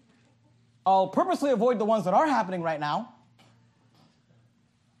 I'll purposely avoid the ones that are happening right now.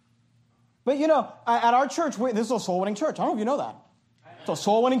 But at our church, this is a soul-winning church. I don't know if you know that. It's a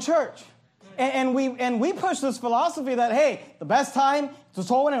soul-winning church. And we push this philosophy that, hey, the best time to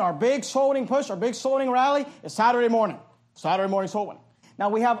soul winning, our big soul winning push, our big soul winning rally is Saturday morning. Saturday morning soul winning. Now,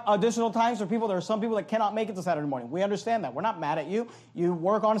 we have additional times for people. There are some people that cannot make it to Saturday morning. We understand that. We're not mad at you. You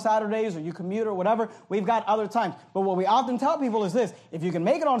work on Saturdays or you commute or whatever. We've got other times. But what we often tell people is this. If you can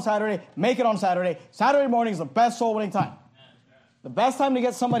make it on Saturday, make it on Saturday. Saturday morning is the best soul winning time. The best time to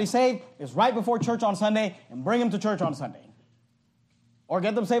get somebody saved is right before church on Sunday and bring them to church on Sunday. Or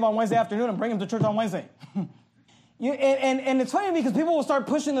get them saved on Wednesday afternoon and bring them to church on Wednesday. And it's funny because people will start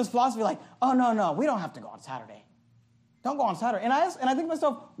pushing this philosophy like, oh, no, we don't have to go on Saturday. Don't go on Saturday. And I think to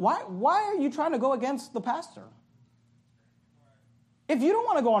myself, why are you trying to go against the pastor? If you don't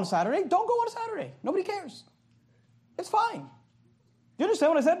want to go on Saturday, don't go on Saturday. Nobody cares. It's fine. Do you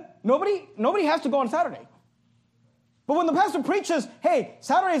understand what I said? Nobody has to go on Saturday. But when the pastor preaches, hey,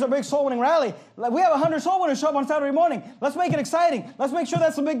 Saturday's our big soul winning rally. We have 100 soul winners show up on Saturday morning. Let's make it exciting. Let's make sure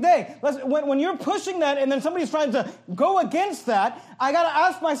that's a big day. When you're pushing that and then somebody's trying to go against that, I got to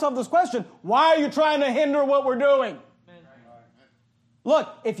ask myself this question. Why are you trying to hinder what we're doing? Look,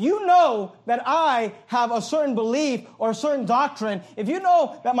 if you know that I have a certain belief or a certain doctrine, if you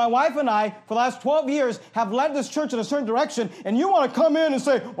know that my wife and I, for the last 12 years, have led this church in a certain direction, and you want to come in and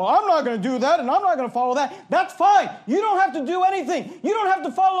say, well, I'm not going to do that, and I'm not going to follow that, that's fine. You don't have to do anything. You don't have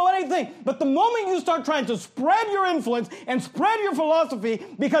to follow anything. But the moment you start trying to spread your influence and spread your philosophy,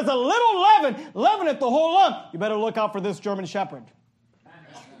 because a little leaveneth the whole lump, you better look out for this German shepherd.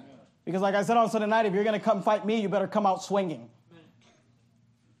 Because like I said on Sunday night, if you're going to come fight me, you better come out swinging.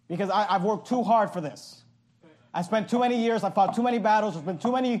 Because I've worked too hard for this. I spent too many years, I fought too many battles, there's been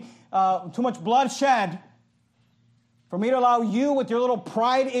too much blood shed for me to allow you with your little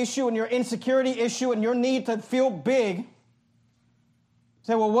pride issue and your insecurity issue and your need to feel big.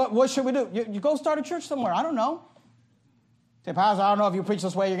 Say, well, what should we do? You go start a church somewhere. I don't know. Say, Pastor, I don't know if you preach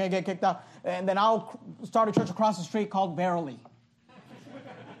this way, you're going to get kicked out. And then I'll start a church across the street called Verily.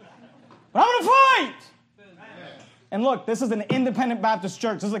 But I'm going to fight! And look, this is an independent Baptist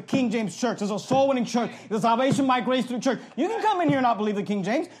church. This is a King James church. This is a soul-winning church. This is Salvation by Grace through church. You can come in here and not believe the King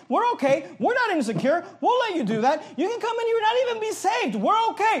James. We're okay. We're not insecure. We'll let you do that. You can come in here and not even be saved. We're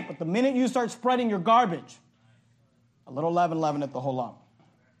okay. But the minute you start spreading your garbage, a little leaven at the whole lump.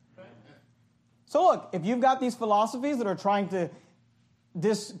 So look, if you've got these philosophies that are trying to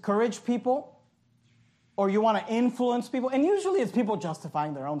discourage people, or you want to influence people, and usually it's people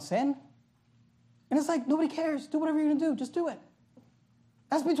justifying their own sin. And it's like, nobody cares. Do whatever you're going to do. Just do it.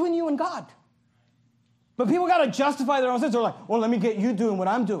 That's between you and God. But people got to justify their own sins. They're like, well, let me get you doing what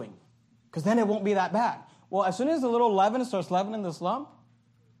I'm doing, because then it won't be that bad. Well, as soon as the little leaven starts leavening this lump,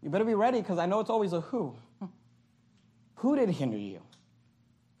 you better be ready, because I know it's always a who. Who did hinder you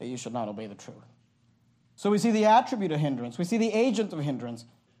that you should not obey the truth? So we see the attribute of hindrance. We see the agent of hindrance.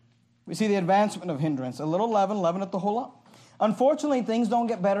 We see the advancement of hindrance. A little leaven at the whole lump. Unfortunately, things don't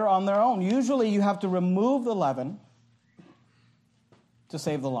get better on their own. Usually you have to remove the leaven to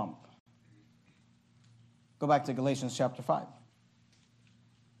save the lump. Go back to Galatians chapter 5.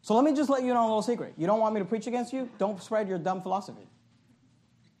 So let me just let you know a little secret. You don't want me to preach against you? Don't spread your dumb philosophy.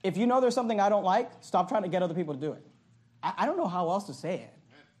 If you know there's something I don't like, stop trying to get other people to do it. I don't know how else to say it.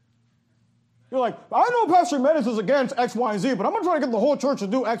 You're like, I know Pastor Menace is against X, Y, and Z, but I'm going to try to get the whole church to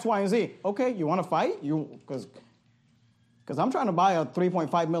do X, Y, and Z. Okay, you want to fight? Because I'm trying to buy a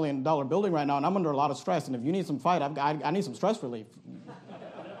 $3.5 million building right now, and I'm under a lot of stress. And if you need some fight, I need some stress relief.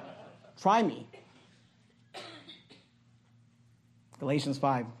 Try me. Galatians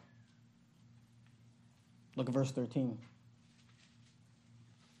 5. Look at verse 13.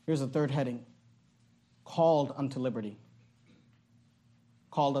 Here's the third heading. Called unto liberty.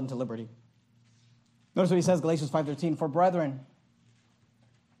 Called unto liberty. Notice what he says, Galatians 5:13. For brethren,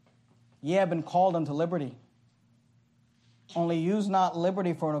 ye have been called unto liberty. Only use not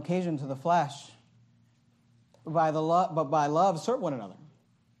liberty for an occasion to the flesh, but by love serve one another.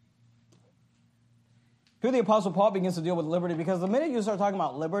 Here the Apostle Paul begins to deal with liberty, because the minute you start talking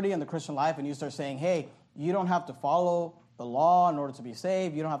about liberty in the Christian life and you start saying, hey, you don't have to follow the law in order to be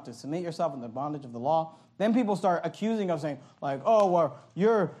saved, you don't have to submit yourself in the bondage of the law, then people start accusing of saying, like, oh, well,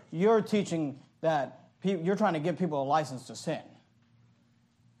 you're teaching that you're trying to give people a license to sin.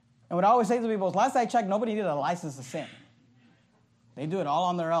 And what I always say to people is, last I checked, nobody needed a license to sin. They do it all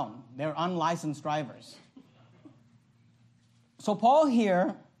on their own. They're unlicensed drivers. So Paul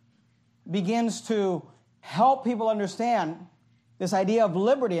here begins to help people understand this idea of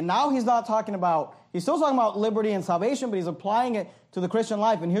liberty. And now he's still talking about liberty and salvation, but he's applying it to the Christian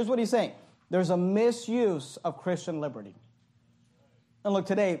life. And here's what he's saying. There's a misuse of Christian liberty. And look,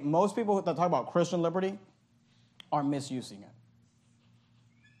 today, most people that talk about Christian liberty are misusing it.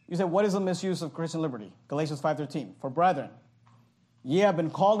 You say, what is the misuse of Christian liberty? Galatians 5:13. For brethren, ye have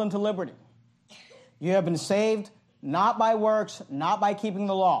been called unto liberty. You have been saved, not by works, not by keeping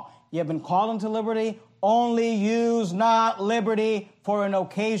the law. Ye have been called unto liberty. Only use not liberty for an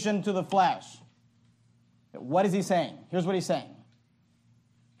occasion to the flesh. What is he saying? Here's what he's saying.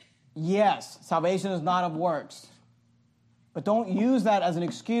 Yes, salvation is not of works. But don't use that as an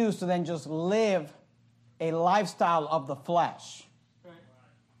excuse to then just live a lifestyle of the flesh. Right.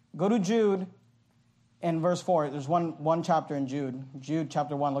 Go to Jude in verse 4. There's one chapter in Jude. Jude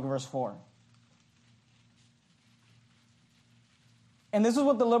chapter 1, look at verse 4. And this is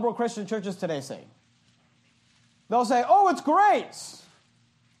what the liberal Christian churches today say. They'll say, oh, it's grace,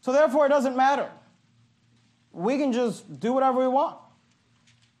 so therefore it doesn't matter. We can just do whatever we want.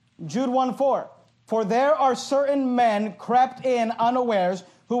 Jude 1:4. For there are certain men crept in unawares,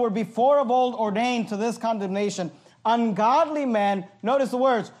 who were before of old ordained to this condemnation, ungodly men, notice the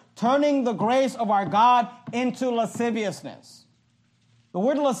words, turning the grace of our God into lasciviousness. The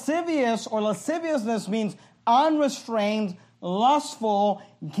word lascivious or lasciviousness means unrestrained, lustful,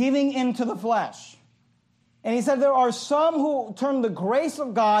 giving into the flesh. And he said there are some who turn the grace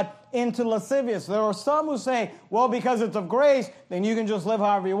of God into lascivious. There are some who say, well, because it's of grace, then you can just live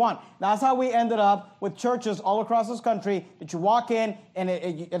however you want. That's how we ended up with churches all across this country that you walk in and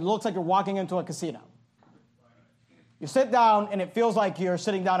it looks like you're walking into a casino. You sit down and it feels like you're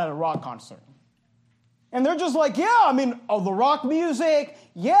sitting down at a rock concert. And they're just like, yeah, I mean, the rock music,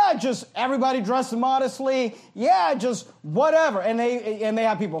 yeah, just everybody dressed modestly, yeah, just whatever. And they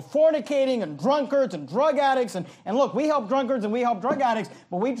have people fornicating and drunkards and drug addicts. And look, we help drunkards and we help drug addicts,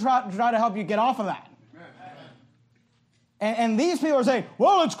 but we try to help you get off of that. And these people are saying,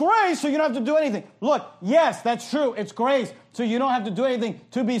 well, it's grace, so you don't have to do anything. Look, yes, that's true. It's grace, so you don't have to do anything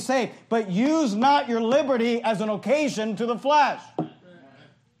to be saved. But use not your liberty as an occasion to the flesh.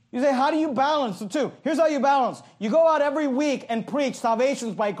 You say, how do you balance the two? Here's how you balance. You go out every week and preach salvation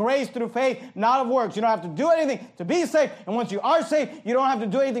is by grace through faith, not of works. You don't have to do anything to be saved. And once you are saved, you don't have to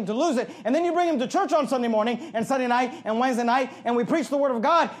do anything to lose it. And then you bring them to church on Sunday morning and Sunday night and Wednesday night, and we preach the Word of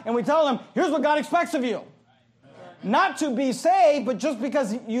God, and we tell them, here's what God expects of you. Not to be saved, but just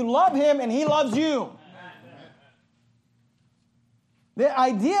because you love Him and He loves you. The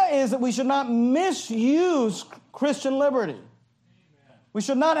idea is that we should not misuse Christian liberty. We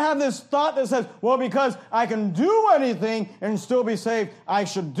should not have this thought that says, well, because I can do anything and still be saved, I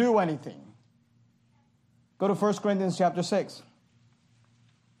should do anything. Go to 1 Corinthians chapter 6.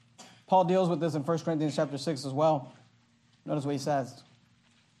 Paul deals with this in 1 Corinthians chapter 6 as well. Notice what he says.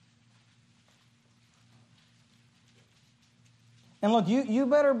 And look, you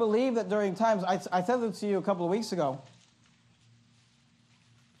better believe that during times, I said this to you a couple of weeks ago,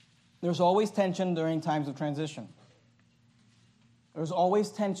 there's always tension during times of transition. There's always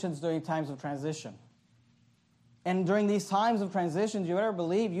tensions during times of transition. And during these times of transitions, you better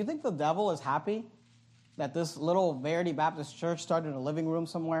believe, you think the devil is happy that this little Verity Baptist church started in a living room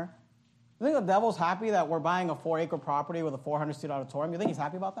somewhere? You think the devil's happy that we're buying a 4-acre property with a 400-seat auditorium? You think he's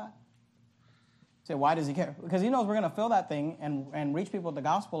happy about that? Say, why does he care? Because he knows we're going to fill that thing and reach people with the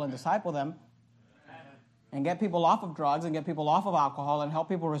gospel and disciple them and get people off of drugs and get people off of alcohol and help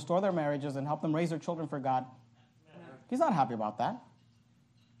people restore their marriages and help them raise their children for God. He's not happy about that.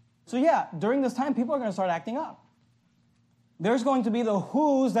 So yeah, during this time, people are going to start acting up. There's going to be the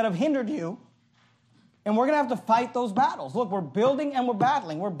who's that have hindered you, and we're going to have to fight those battles. Look, we're building and we're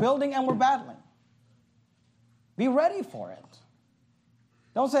battling. We're building and we're battling. Be ready for it.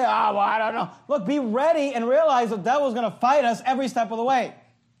 Don't say, well, I don't know. Look, be ready and realize the devil's going to fight us every step of the way.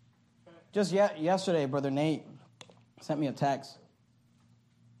 Just yesterday, Brother Nate sent me a text.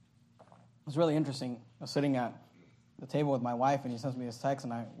 It was really interesting. I was sitting at the table with my wife, and he sends me this text,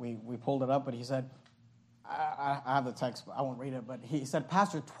 and we pulled it up, but he said, I have the text, but I won't read it, but he said,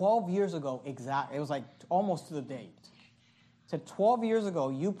 Pastor, 12 years ago, it was like almost to the date. He said, 12 years ago,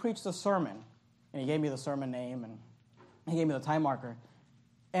 you preached a sermon, and he gave me the sermon name, and he gave me the time marker.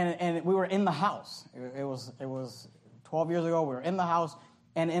 And we were in the house. It was 12 years ago. We were in the house,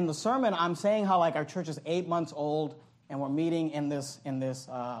 and in the sermon, I'm saying how like our church is 8 months old, and we're meeting in this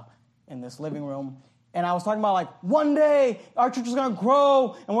living room. And I was talking about like one day our church is going to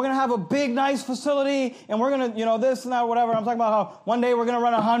grow, and we're going to have a big, nice facility, and we're going to this and that, whatever. I'm talking about how one day we're going to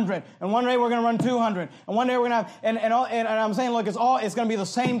run 100, and one day we're going to run 200, and one day we're going to have and I'm saying, look, it's going to be the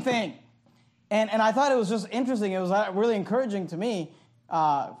same thing. And I thought it was just interesting. It was really encouraging to me.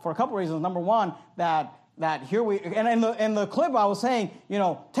 For a couple reasons. Number one, that here we, and in the clip I was saying,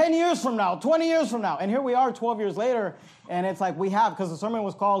 10 years from now, 20 years from now, and here we are 12 years later, and it's like because the sermon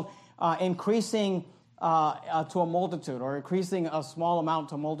was called increasing to a multitude, or increasing a small amount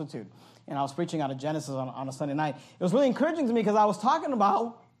to a multitude. And I was preaching out of Genesis on a Sunday night. It was really encouraging to me because I was talking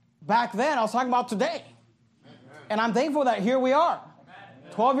about, back then, I was talking about today. And I'm thankful that here we are,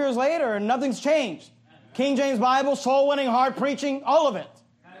 12 years later, and nothing's changed. King James Bible, soul-winning, hard preaching, all of it.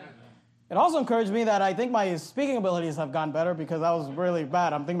 It also encouraged me that I think my speaking abilities have gotten better because that was really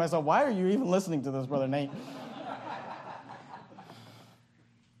bad. I'm thinking to myself, why are you even listening to this, Brother Nate?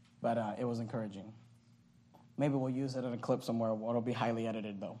 But it was encouraging. Maybe we'll use it in a clip somewhere. It'll be highly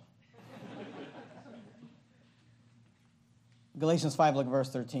edited, though. Galatians 5, look at verse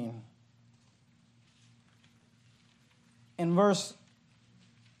 13.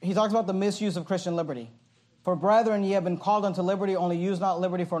 He talks about the misuse of Christian liberty. For brethren, ye have been called unto liberty, only use not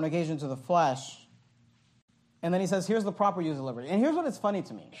liberty for an occasion to the flesh. And then he says, here's the proper use of liberty. And here's what is funny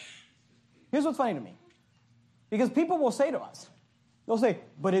to me. Here's what's funny to me. Because people will say to us, they'll say,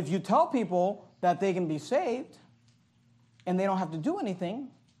 but if you tell people that they can be saved and they don't have to do anything,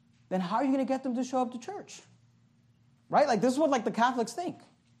 then how are you going to get them to show up to church? Right? Like, this is what, like, the Catholics think.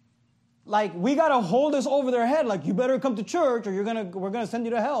 Like, we got to hold this over their head. Like, you better come to church or we're going to send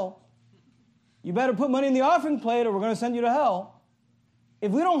you to hell. You better put money in the offering plate or we're going to send you to hell.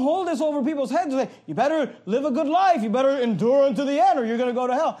 If we don't hold this over people's heads, say, you better live a good life. You better endure unto the end or you're going to go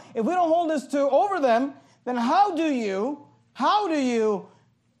to hell. If we don't hold this over them, then how do you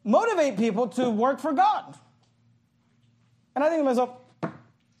motivate people to work for God? And I think to myself,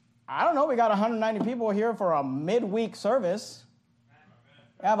 I don't know, we got 190 people here for a midweek service.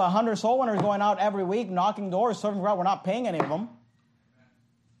 We have 100 soul winners going out every week, knocking doors, serving God. We're not paying any of them.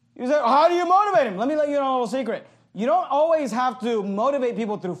 You say, how do you motivate them? Let me let you know a little secret. You don't always have to motivate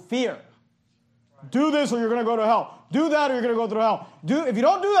people through fear. Do this or you're going to go to hell. Do that or you're going to go through hell. If you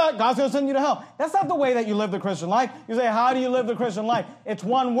don't do that, God's going to send you to hell. That's not the way that you live the Christian life. You say, how do you live the Christian life? It's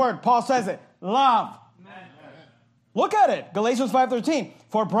one word. Paul says it. Love. Amen. Look at it. Galatians 5:13.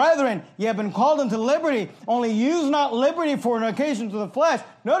 For brethren, ye have been called into liberty. Only use not liberty for an occasion to the flesh.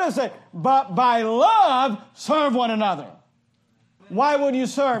 Notice it. But by love, serve one another. Why would you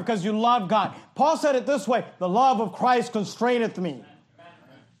serve? Because you love God. Paul said it this way. The love of Christ constraineth me.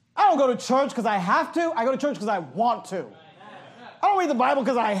 I don't go to church because I have to. I go to church because I want to. I don't read the Bible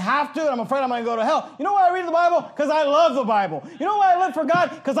because I have to, and I'm afraid I'm going to go to hell. You know why I read the Bible? Because I love the Bible. You know why I live for God?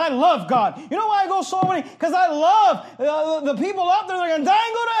 Because I love God. You know why I go soul winning? Because I love the people out there that are going to die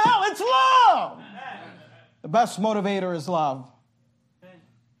and go to hell. It's love. The best motivator is love.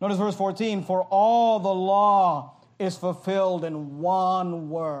 Notice verse 14. For all the law is fulfilled in one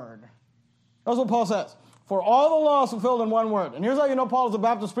word. That's what Paul says. For all the law is fulfilled in one word. And here's how you know Paul is a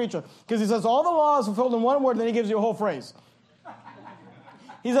Baptist preacher. Because he says all the law is fulfilled in one word, and then he gives you a whole phrase.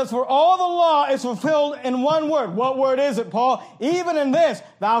 He says, for all the law is fulfilled in one word. What word is it, Paul? Even in this,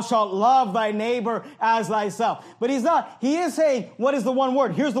 thou shalt love thy neighbor as thyself. But he's not. He is saying, what is the one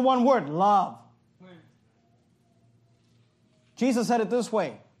word? Here's the one word, love. Jesus said it this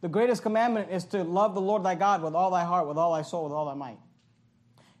way. The greatest commandment is to love the Lord thy God with all thy heart, with all thy soul, with all thy might.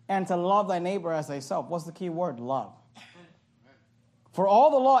 And to love thy neighbor as thyself. What's the key word? Love. For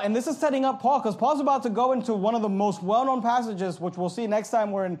all the law, and this is setting up Paul, because Paul's about to go into one of the most well-known passages, which we'll see next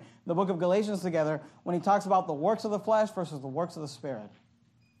time we're in the book of Galatians together, when he talks about the works of the flesh versus the works of the Spirit.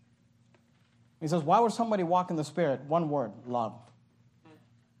 He says, why would somebody walk in the Spirit? One word, love.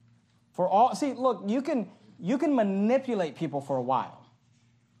 For all, see, look, you can manipulate people for a while.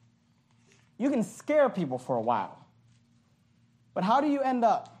 You can scare people for a while. But how do you end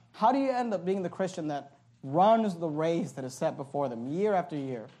up? How do you end up being the Christian that runs the race that is set before them year after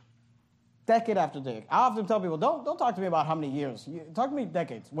year, decade after decade? I often tell people, don't talk to me about how many years. Talk to me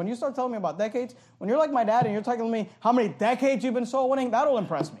decades. When you start telling me about decades, when you're like my dad and you're talking to me how many decades you've been soul winning, that'll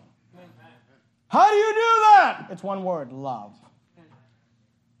impress me. How do you do that? It's one word, love.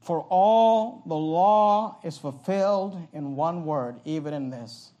 For all the law is fulfilled in one word, even in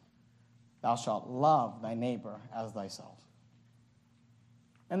this, thou shalt love thy neighbor as thyself.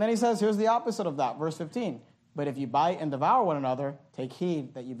 And then he says, here's the opposite of that, verse 15. But if you bite and devour one another, take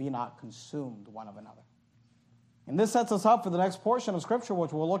heed that you be not consumed one of another. And this sets us up for the next portion of Scripture,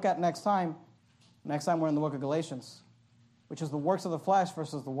 which we'll look at next time. Next time we're in the book of Galatians, which is the works of the flesh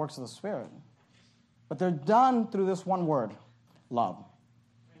versus the works of the Spirit. But they're done through this one word, love.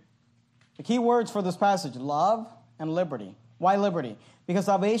 The key words for this passage, love and liberty. Why liberty? Because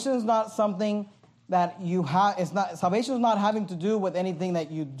salvation is not something that you have. Salvation is not having to do with anything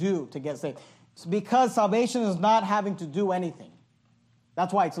that you do to get saved. It's because salvation is not having to do anything.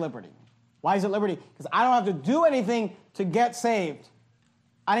 That's why it's liberty. Why is it liberty? Because I don't have to do anything to get saved.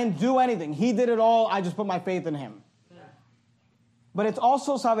 I didn't do anything. He did it all. I just put my faith in him. Yeah. But it's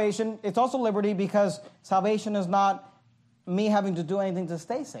also salvation. It's also liberty because salvation is not me having to do anything to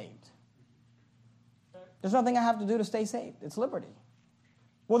stay saved. There's nothing I have to do to stay saved. It's liberty.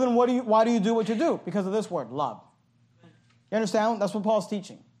 Well, then why do you do what you do? Because of this word, love. You understand? That's what Paul's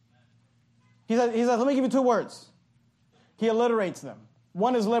teaching. He says, let me give you two words. He alliterates them.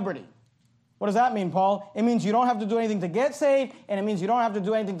 One is liberty. What does that mean, Paul? It means you don't have to do anything to get saved, and it means you don't have to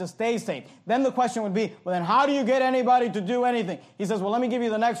do anything to stay saved. Then the question would be, well, then how do you get anybody to do anything? He says, well, let me give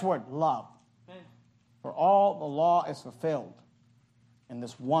you the next word, love. For all the law is fulfilled in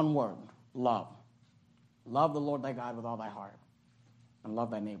this one word, love. Love the Lord thy God with all thy heart, and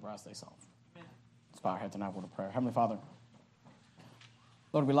love thy neighbor as thyself. Let's bow our heads and have a word of prayer. Heavenly Father,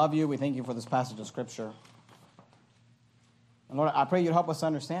 Lord, we love you. We thank you for this passage of Scripture. And Lord, I pray you'd help us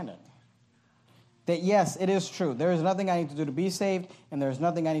understand it. That yes, it is true. There is nothing I need to do to be saved, and there is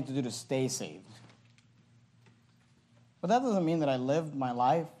nothing I need to do to stay saved. But that doesn't mean that I live my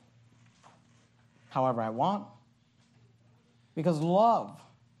life however I want. Because love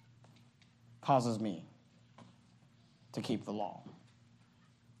causes me to keep the law.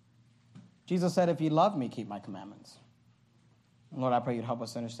 Jesus said, if you love me, keep my commandments. And Lord, I pray you'd help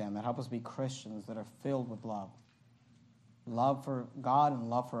us understand that. Help us be Christians that are filled with love. Love for God and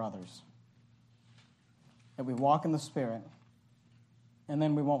love for others. That we walk in the Spirit, and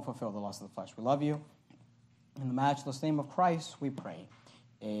then we won't fulfill the lust of the flesh. We love you. In the matchless name of Christ, we pray.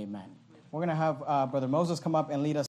 Amen. We're going to have Brother Moses come up and lead us.